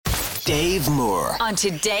Dave Moore on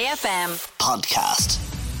Today FM podcast.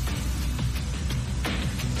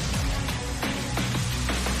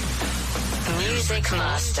 Music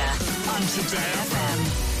Master on Today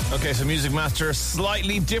FM. Okay, so Music Master,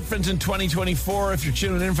 slightly different in 2024. If you're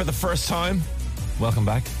tuning in for the first time, welcome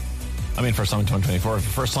back. I mean, first time in 2024. If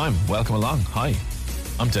you're first time, welcome along. Hi,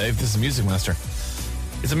 I'm Dave. This is Music Master.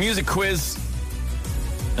 It's a music quiz,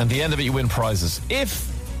 and at the end of it, you win prizes.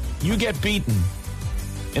 If you get beaten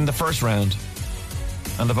in the first round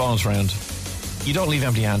and the bonus round, you don't leave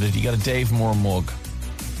empty-handed. You got a Dave Moore mug.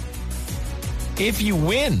 If you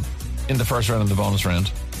win in the first round and the bonus round,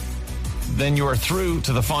 then you are through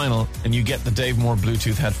to the final and you get the Dave Moore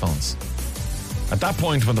Bluetooth headphones. At that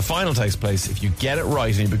point, when the final takes place, if you get it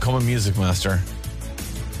right and you become a Music Master,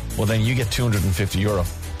 well, then you get €250.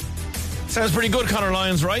 Sounds pretty good, Conor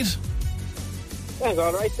Lyons, right? Sounds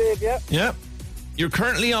all right, Dave, yeah. Yeah. You're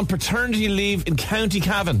currently on paternity leave in County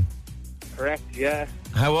Cavan. Correct, yeah.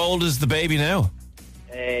 How old is the baby now?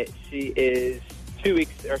 She is 2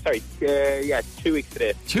 weeks, 2 weeks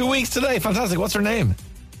today. 2 weeks today. Fantastic. What's her name?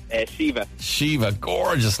 Shiva. Shiva.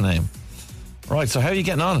 Gorgeous name. Right, so how are you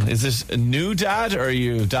getting on? Is this a new dad, or are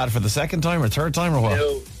you dad for the second time or third time, or what?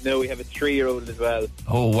 No, we have a 3-year-old as well.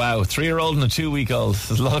 Oh, wow. 3-year-old and a 2-week-old.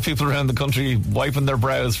 There's a lot of people around the country wiping their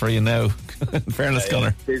brows for you now. In fairness,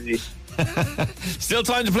 Conor. Busy. Still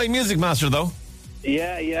time to play Music Master, though.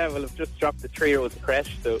 Yeah. Well, I've just dropped the 3-year-old to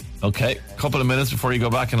creche, so. Okay, a couple of minutes before you go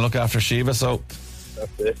back and look after Shiva, so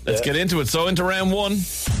That's it. let's get into it. So, into round one.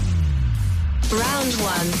 Round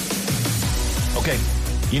one. Okay,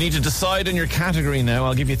 you need to decide on your category now.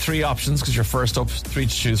 I'll give you 3 options because you're first up, 3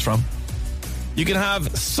 to choose from. You can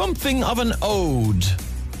have something of an ode.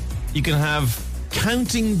 You can have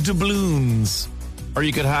counting doubloons. Or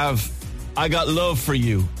you could have I Got Love for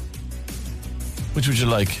You. Which would you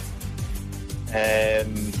like? I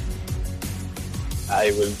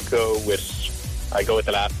will go with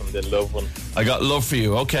the last one, the love one. I Got Love for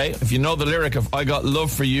You. Okay, if you know the lyric of I Got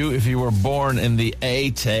Love for You, if you were born in the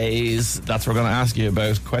 80s, that's what we're going to ask you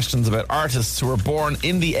about. Questions about artists who were born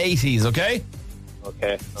in the 80s, okay?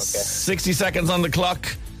 Okay. 60 seconds on the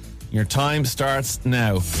clock. Your time starts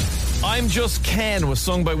now. I'm Just Ken was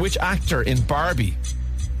sung by which actor in Barbie?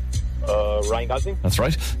 Ryan Gosling. That's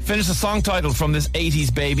right. Finish the song title from this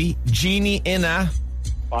 80s baby. Genie in a...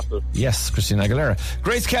 Bottle. Yes, Christina Aguilera.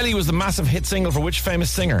 Grace Kelly was the massive hit single for which famous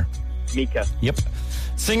singer? Mika. Yep.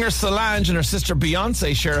 Singer Solange and her sister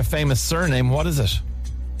Beyonce share a famous surname. What is it?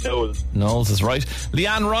 Knowles is right.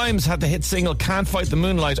 Leanne Rimes had the hit single Can't Fight the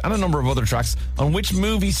Moonlight and a number of other tracks on which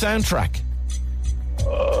movie soundtrack?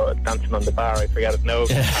 Dancing on the Bar, I forgot it. No.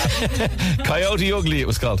 Coyote Ugly, it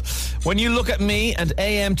was called. When You Look at Me and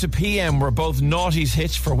AM to PM were both noughties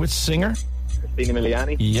hits for which singer? Christina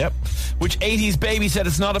Miliani. Yep. Which 80s baby said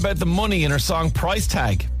it's not about the money in her song Price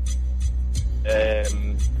Tag?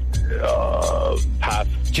 Pass.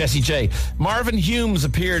 Jessie J. Marvin Humes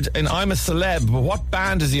appeared in I'm a Celeb, but what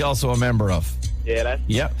band is he also a member of? Yeah,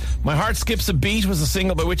 Yep. My Heart Skips a Beat was a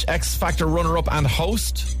single by which X Factor runner-up and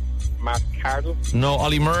host? Mark Cardle. No,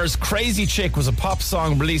 Ollie Murs' Crazy Chick was a pop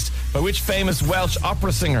song released by which famous Welsh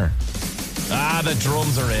opera singer? The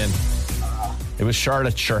drums are in. It was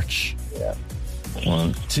Charlotte Church. Yeah.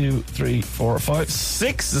 1, 2, 3, 4, 5,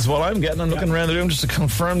 6 is what I'm getting. I'm looking around the room just to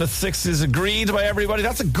confirm that 6 is agreed by everybody.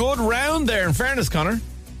 That's a good round there, in fairness, Conor.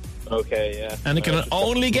 Okay, yeah. And it can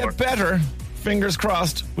only get better, fingers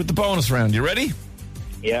crossed, with the bonus round. You ready?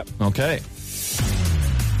 Yep. Okay.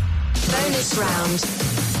 Bonus round.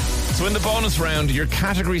 So in the bonus round, your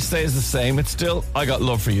category stays the same. It's still I Got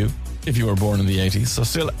Love for You, if you were born in the 80s. So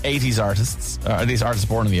still 80s artists, at least artists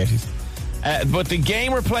born in the 80s. But the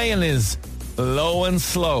game we're playing is low and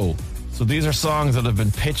slow. So these are songs that have been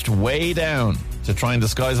pitched way down to try and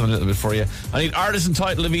disguise them a little bit for you. I need artist and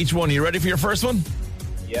title of each one. Are you ready for your first one?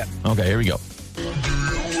 Yeah. Okay, here we go.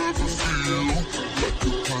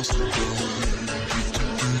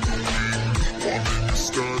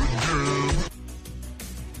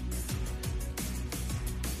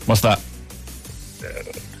 What's that?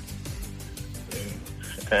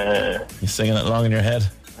 You singing it along in your head?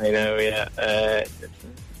 I know, yeah.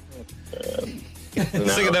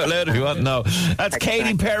 Sing it out loud if you want. No. That's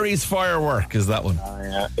Katy Perry's Firework, is that one?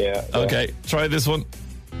 Yeah. Okay, try this one.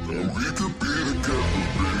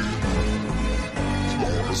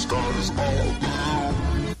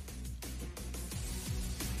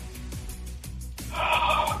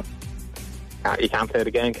 You can't play it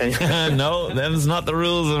again, can you? No, them's not the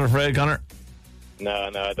rules, I'm afraid, Conor. No,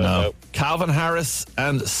 I don't know. Calvin Harris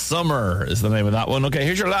and Summer is the name of that one. Okay,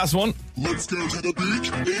 here's your last one. Let's go to the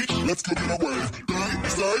beach, let's go get away. They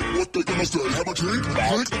say what they gonna say. Have a drink,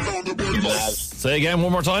 found a big bus. Say again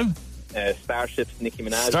one more time. Starship's Nicki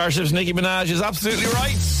Minaj. Starship's Nicki Minaj is absolutely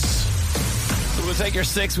right. So we'll take your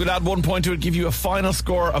 6. We'll add 1 point to it, give you a final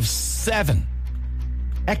score of 7.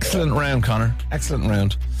 Excellent round, Connor. Excellent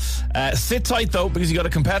round. Sit tight, though, because you got a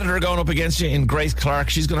competitor going up against you in Grace Clark.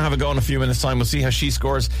 She's going to have a go in a few minutes' time. We'll see how she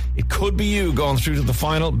scores. It could be you going through to the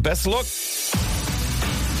final. Best of luck.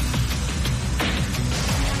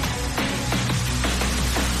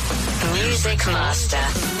 Music Master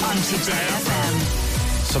on Today FM.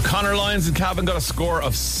 So Connor Lyons and Cavan got a score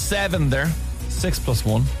of 7 there. 6 plus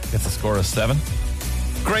 1 gets a score of 7.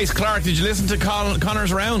 Grace Clark, did you listen to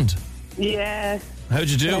Connor's round? Yeah. How'd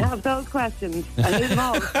you do? I have those questions. I knew them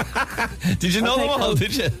all. Did you know them all,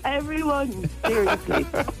 did you? Everyone, seriously.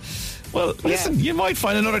 Well, listen, you might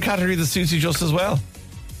find another category that suits you just as well.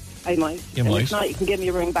 I might. You might. If not, you can give me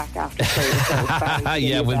a ring back after. So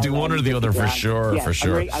yeah, we'll do one or the other for sure, yeah, for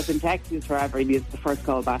sure. I've been texting you forever. It's the first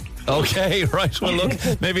call back. Okay, right. Well,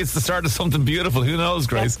 look, maybe it's the start of something beautiful. Who knows,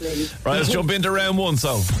 Grace? Yes, right, let's jump into round 1,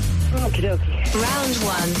 so. Okie dokie. Round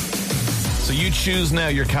 1. So you choose now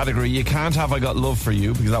your category. You can't have I Got Love For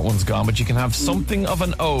You because that one's gone, but you can have something of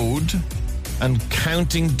an ode and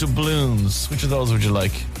counting doubloons. Which of those would you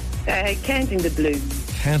like? Counting the blues.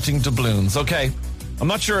 Counting doubloons. Okay. I'm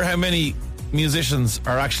not sure how many musicians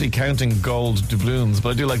are actually counting gold doubloons, but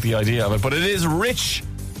I do like the idea of it. But it is rich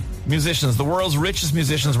musicians. The world's richest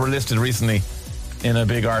musicians were listed recently in a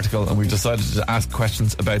big article, and we've decided to ask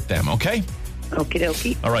questions about them, okay? Okie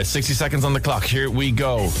dokie. All right, 60 seconds on the clock. Here we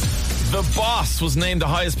go. The Boss was named the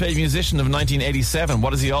highest paid musician of 1987.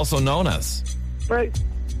 What is he also known as? Bruce.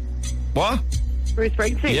 What? Bruce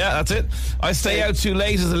Springsteen. Yeah, that's it. I Stay Out Too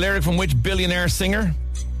Late is a lyric from which billionaire singer?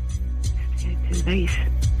 Too late.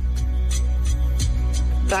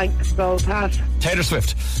 Thanks, roll pass. Taylor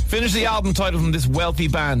Swift. Finish the album title from this wealthy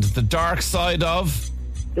band, The Dark Side of...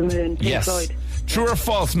 The Moon. Pink Yes. Floyd. True or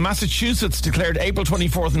false? Massachusetts declared April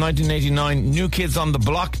 24th, 1989 New Kids on the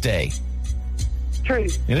Block Day. True.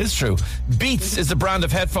 It is true. Beats is a brand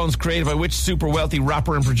of headphones created by which super wealthy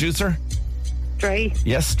rapper and producer? Dre.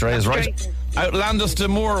 Yes, Dre is right. Dre. Outlandus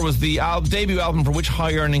D'Amour was the debut album for which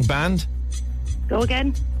high-earning band? Go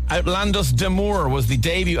again. Outlandus D'Amour was the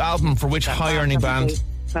debut album for which high-earning band?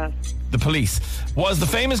 Pass. The Police. Was the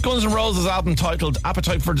famous Guns N' Roses album titled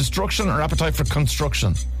Appetite for Destruction or Appetite for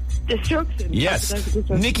Construction? Destruction. Yes.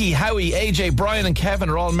 Destruction. Nikki, Howie, AJ, Brian and Kevin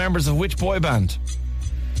are all members of which boy band?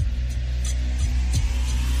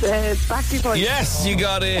 Backstreet Boys. Yes, you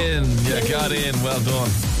got in. You got in. Well done.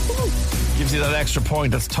 Gives you that extra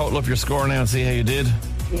point. Let's total up your score now and see how you did.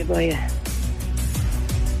 Yeah, boy.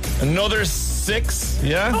 Another 6,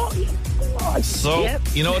 yeah? Oh, So, yep.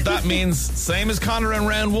 you know what that means? Same as Conor in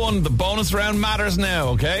round 1. The bonus round matters now,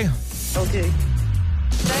 okay? Okay.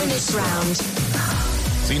 Bonus round.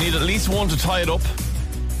 So you need at least 1 to tie it up.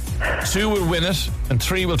 2 will win it, and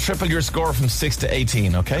 3 will triple your score from 6 to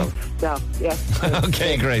 18, okay? Yeah.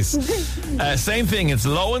 Okay, Grace. Same thing, it's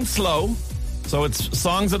low and slow. So it's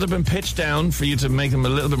songs that have been pitched down for you to make them a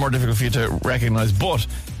little bit more difficult for you to recognise, but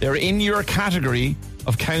they're in your category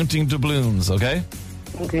of counting doubloons, okay?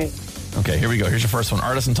 Okay. Okay, here we go. Here's your first one.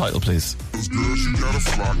 Artist and title, please. Girl, she got a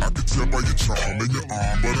flock. I can tell by your charm and your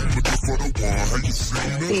arm, but I'm looking for the one. Have you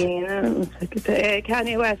seen it?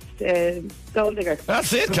 Kanye West, Gold Digger.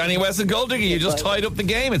 That's it, Kanye West and Gold Digger. You just tied up the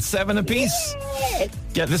game. It's 7 apiece. Yes.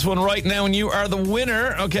 Get this one right now and you are the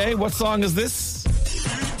winner. Okay, what song is this?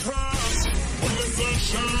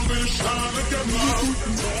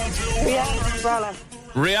 Yeah, Umbrella.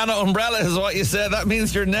 Rihanna Umbrella is what you said. That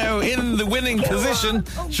means you're now in the winning position.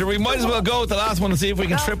 Sure, we might as well go with the last one and see if we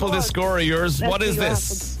can triple this score of yours. Let's What is see what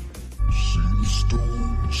this? See the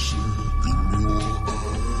stone set in your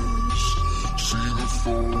eyes. See the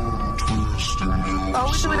phone twist in your Oh,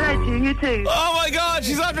 what's without you? You too. Oh my God,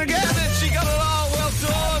 she's after getting it. She got it all. Well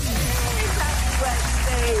done.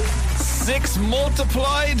 6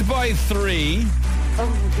 multiplied by 3 Oh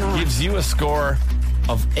my God. gives you a score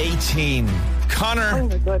of 18. Oh Connor,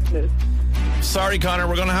 my goodness. sorry, Connor,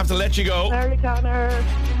 we're going to have to let you go. Sorry, Connor.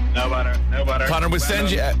 No matter. Connor, we'll send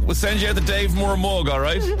you out the Dave Moore mug, all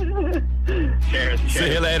right? Cheers.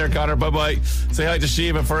 See you later, Connor. Bye-bye. Say hi to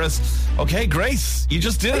Shiva for us. Okay, Grace, you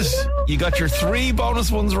just did it. You got your 3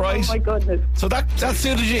 bonus ones right. Oh my goodness. So that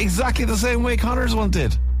suited you exactly the same way Connor's one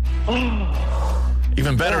did.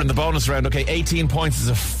 Even better in the bonus round. Okay, 18 points is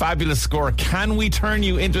a fabulous score. Can we turn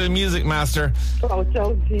you into a music master? Oh,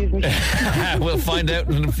 don't tease me. We'll find out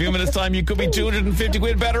in a few minutes' time. You could be 250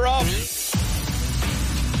 quid better off.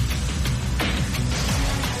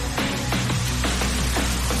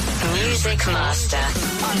 Music Master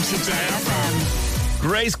on Today FM.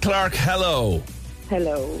 Grace Clark, hello.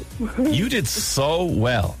 Hello. You did so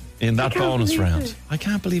well in that can't bonus believe round. it. I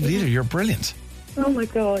can't believe it either. You're brilliant. Oh my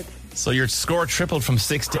God. So your score tripled from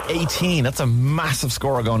 6 to 18. That's a massive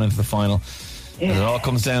score going into the final. And it all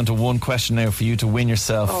comes down to one question now for you to win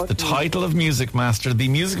yourself the title of Music Master, the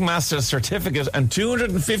Music Master certificate, and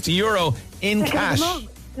 €250 in cash.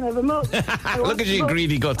 Can I have a mug? Look at you,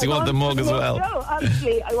 greedy guts. You want the mug as well. No,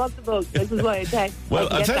 honestly, I want the mug. This is why I text. Well,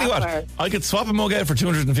 I'll tell you what. I could swap a mug out for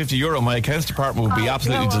 €250. My accounts department would be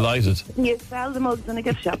absolutely delighted. You sell the mugs in a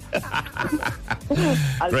gift shop.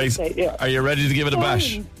 Grace, are you ready to give it a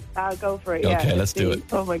bash? I'll go for it. Okay, let's do it.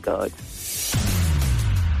 Oh my God.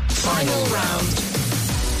 Final round.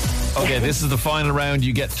 Okay, this is the final round.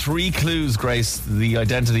 You get 3 clues, Grace. The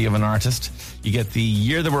identity of an artist. You get the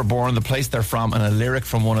year they were born, the place they're from, and a lyric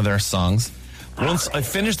from one of their songs. Once I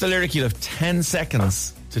finish the lyric, you'll have 10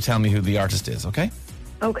 seconds to tell me who the artist is, okay?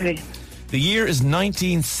 Okay. The year is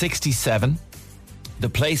 1967. The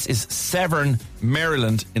place is Severn,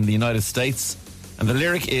 Maryland in the United States. And the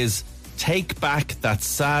lyric is, "Take back that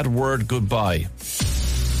sad word goodbye."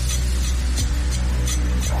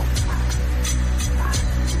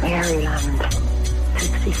 Maryland.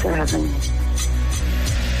 67.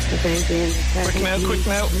 Quick now, quick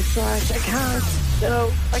now. I can't.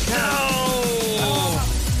 No, I can't. No!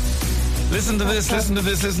 Listen to this, listen to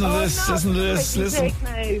this, listen to this, listen to this, listen.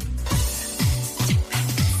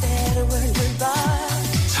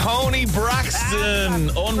 Tony Braxton,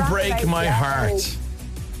 Unbreak My Heart.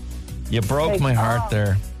 You broke my heart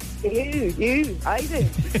there. I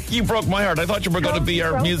did. You broke my heart. I thought you were going to be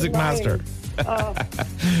our music master.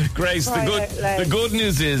 Grace, the good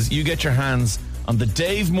news is you get your hands on the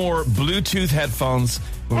Dave Moore Bluetooth headphones.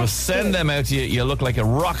 We will send them out to you. You look like a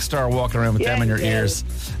rock star walking around with them in your ears.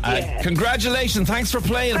 Congratulations. Thanks for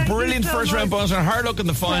playing. A brilliant first round bonus and hard luck in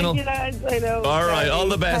the final. Thank you, lads. I know. All right, all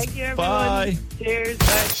the best. Thank you, everyone. Bye. Cheers.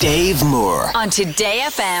 Bye. Dave Moore On Today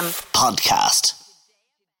FM. podcast.